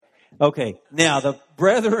Okay, now the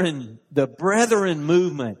Brethren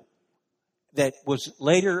movement that was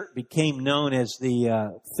later became known as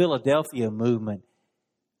the Philadelphia movement,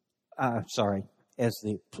 as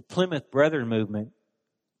the Plymouth Brethren movement,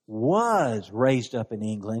 was raised up in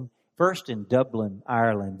England, first in Dublin,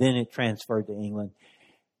 Ireland, then it transferred to England.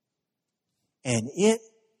 And it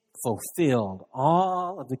fulfilled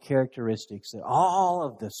all of the characteristics that all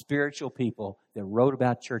of the spiritual people that wrote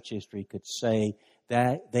about church history could say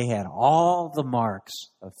that they had all the marks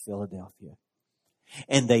of Philadelphia.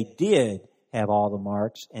 And they did have all the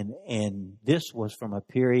marks, and this was from a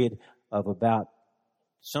period of about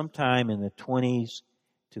sometime in the 20s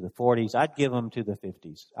to the 40s. I'd give them to the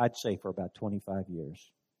 50s. I'd say for about 25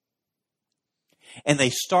 years. And they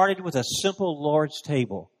started with a simple Lord's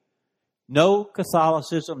table. No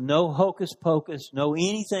Catholicism, no hocus pocus, no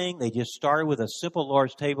anything. They just started with a simple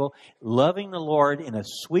Lord's table, loving the Lord in a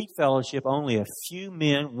sweet fellowship. Only a few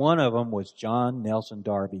men, one of them was John Nelson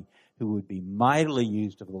Darby, who would be mightily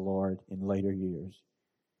used of the Lord in later years.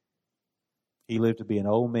 He lived to be an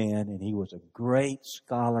old man, and he was a great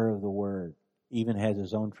scholar of the Word. Even has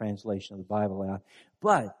his own translation of the Bible out.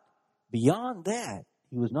 But beyond that,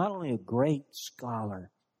 he was not only a great scholar,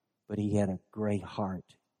 but he had a great heart.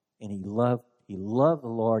 And he loved the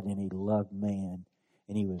Lord, and he loved man.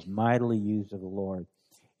 And he was mightily used of the Lord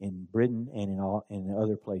in Britain and in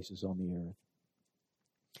other places on the earth.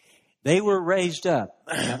 They were raised up,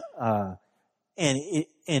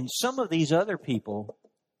 and some of these other people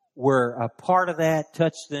were a part of that,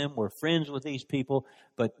 touched them, were friends with these people,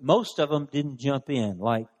 but most of them didn't jump in,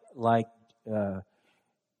 like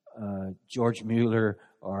George Mueller,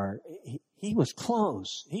 or he was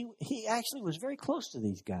close. He actually was very close to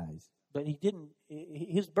these guys, but he didn't.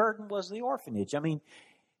 His burden was the orphanage. I mean,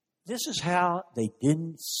 this is how they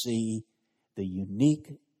didn't see the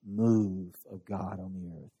unique move of God on the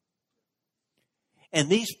earth. And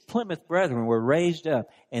these Plymouth Brethren were raised up,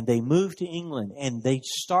 and they moved to England, and they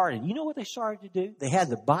started. You know what they started to do? They had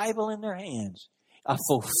the Bible in their hands, a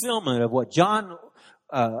fulfillment of what John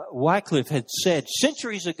Wycliffe had said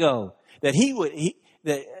centuries ago, that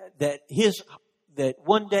that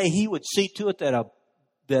one day he would see to it that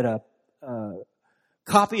a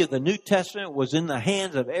copy of the New Testament was in the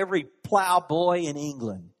hands of every plowboy in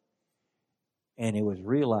England, and it was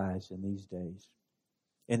realized in these days,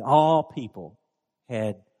 and all people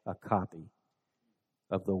had a copy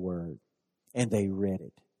of the Word, and they read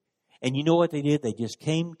it. And you know what they did? They just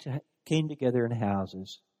came together in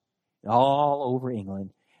houses all over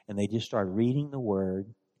England, and they just started reading the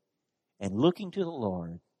Word and looking to the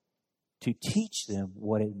Lord to teach them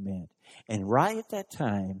what it meant. And right at that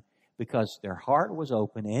time, because their heart was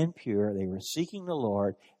open and pure, they were seeking the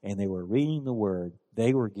Lord, and they were reading the Word.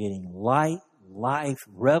 They were getting light, life,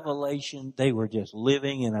 revelation. They were just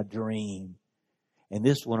living in a dream. And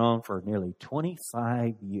this went on for nearly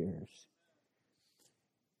 25 years.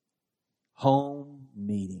 Home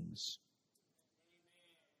meetings.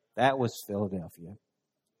 That was Philadelphia.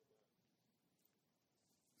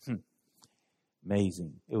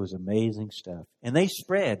 Amazing. It was amazing stuff. And they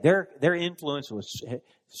spread. Their influence was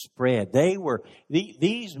spread.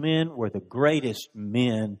 These men were the greatest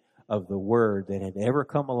men of the Word that had ever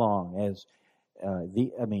come along.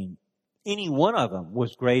 Any one of them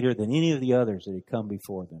was greater than any of the others that had come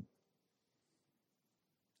before them.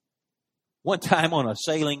 One time on a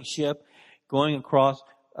sailing ship, going across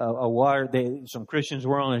a water, some Christians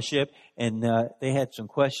were on a ship, and they had some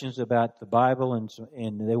questions about the Bible,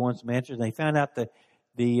 and they wanted some answers. And they found out that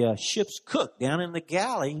the ship's cook down in the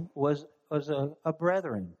galley was a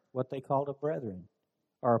brethren, what they called a brethren,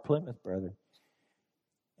 or a Plymouth Brethren.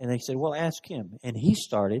 And they said, well, ask him. And he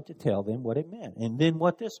started to tell them what it meant. And then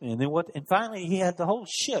what this meant. And finally he had the whole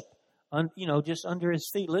ship, just under his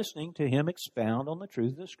feet, listening to him expound on the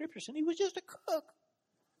truth of the Scriptures. And he was just a cook.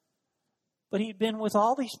 But he'd been with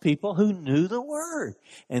all these people who knew the Word.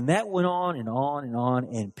 And that went on and on and on.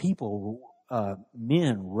 And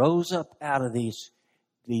men rose up out of these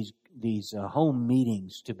home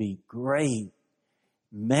meetings to be great,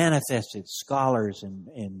 manifested scholars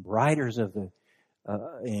and writers of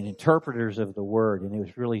and interpreters of the Word. And it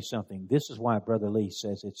was really something. This is why Brother Lee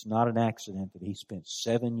says it's not an accident that he spent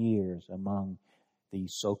 7 years among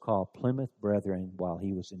these so-called Plymouth Brethren while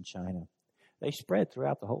he was in China. They spread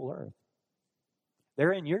throughout the whole earth.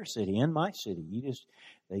 They're in your city, in my city.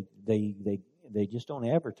 They just don't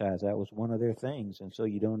advertise. That was one of their things, and so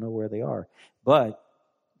you don't know where they are. But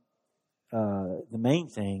the main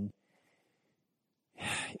thing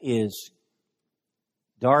is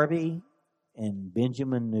Darby and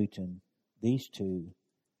Benjamin Newton. These two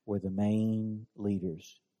were the main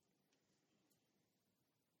leaders.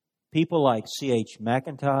 People like C.H.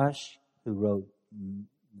 Mackintosh, who wrote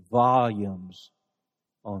volumes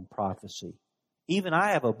on prophecy. Even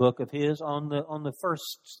I have a book of his on the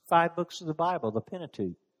first 5 books of the Bible, the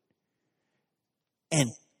Pentateuch. And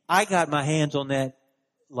I got my hands on that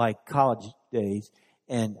like college days,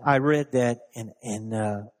 and I read that, and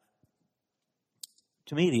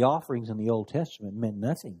to me, the offerings in the Old Testament meant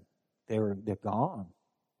nothing. They're gone.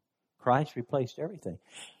 Christ replaced everything.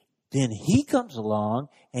 Then he comes along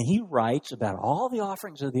and he writes about all the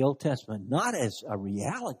offerings of the Old Testament, not as a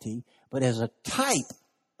reality, but as a type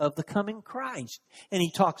of the coming Christ. And he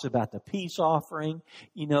talks about the peace offering.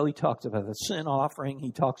 He talks about the sin offering.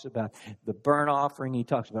 He talks about the burnt offering. He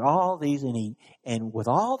talks about all these, and with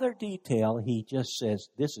all their detail, he just says,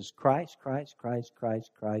 this is Christ, Christ, Christ, Christ,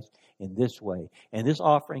 Christ in this way. And this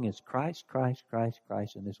offering is Christ, Christ, Christ,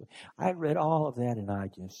 Christ in this way. I read all of that and I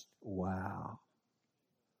just, wow.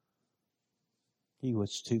 He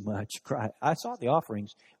was too much. I saw the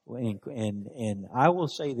offerings, and I will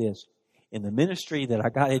say this. In the ministry that I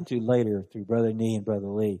got into later through Brother Nee and Brother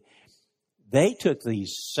Lee, they took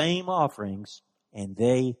these same offerings and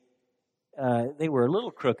they were a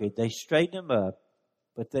little crooked. They straightened them up,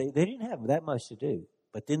 but they didn't have that much to do.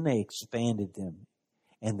 But then they expanded them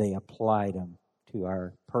and they applied them to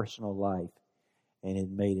our personal life, and it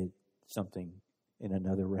made it something in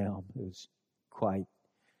another realm. It was quite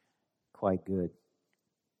good.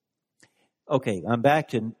 Okay, I'm back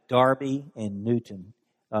to Darby and Newton.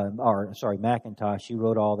 Mackintosh. He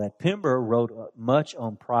wrote all that. Pember wrote much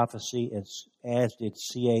on prophecy, as did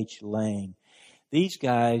C.H. Lang. These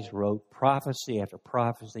guys wrote prophecy after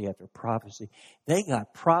prophecy after prophecy. They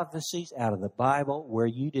got prophecies out of the Bible where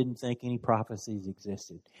you didn't think any prophecies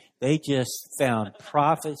existed. They just found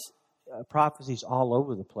prophecies all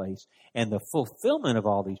over the place. And the fulfillment of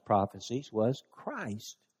all these prophecies was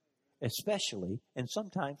Christ, especially, and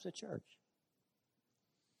sometimes the church.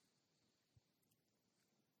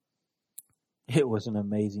 It was an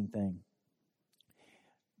amazing thing.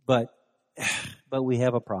 But we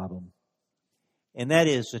have a problem. And that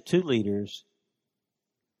is the two leaders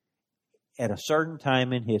at a certain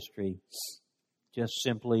time in history just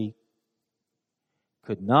simply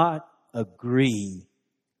could not agree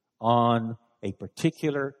on a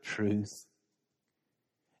particular truth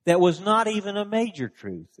that was not even a major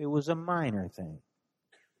truth. It was a minor thing.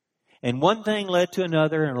 And one thing led to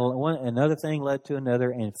another, and another thing led to another,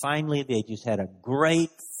 and finally they just had a great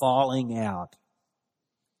falling out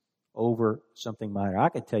over something minor. I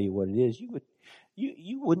could tell you what it is.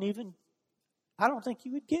 You wouldn't even, I don't think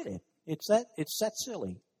you would get it. It's that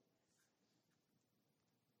silly.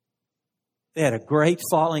 They had a great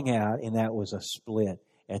falling out, and that was a split.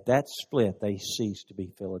 At that split, they ceased to be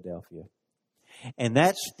Philadelphia. And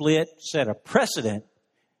that split set a precedent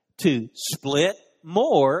to split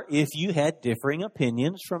more if you had differing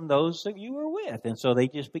opinions from those that you were with. And so they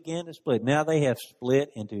just began to split. Now they have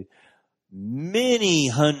split into many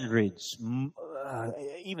hundreds,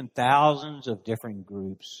 even thousands of different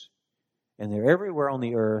groups. And they're everywhere on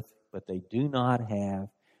the earth, but they do not have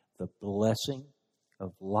the blessing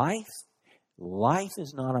of life. Life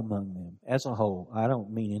is not among them as a whole. I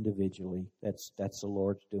don't mean individually. That's the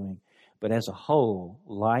Lord's doing. But as a whole,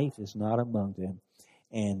 life is not among them.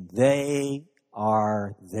 And they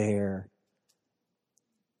are there.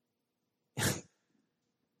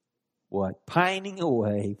 Pining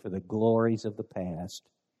away for the glories of the past.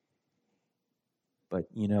 But,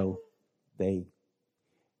 they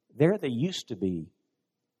used to be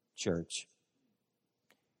church.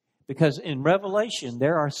 Because in Revelation,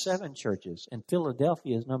 there are 7 churches, and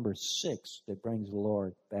Philadelphia is number 6 that brings the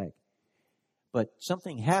Lord back. But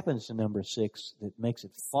something happens to number 6 that makes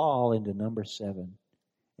it fall into number 7.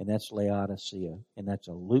 And that's Laodicea. And that's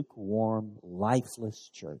a lukewarm, lifeless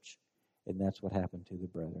church. And that's what happened to the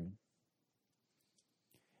brethren.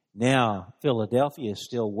 Now, Philadelphia is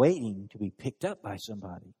still waiting to be picked up by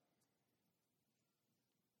somebody.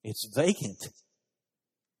 It's vacant.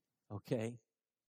 Okay?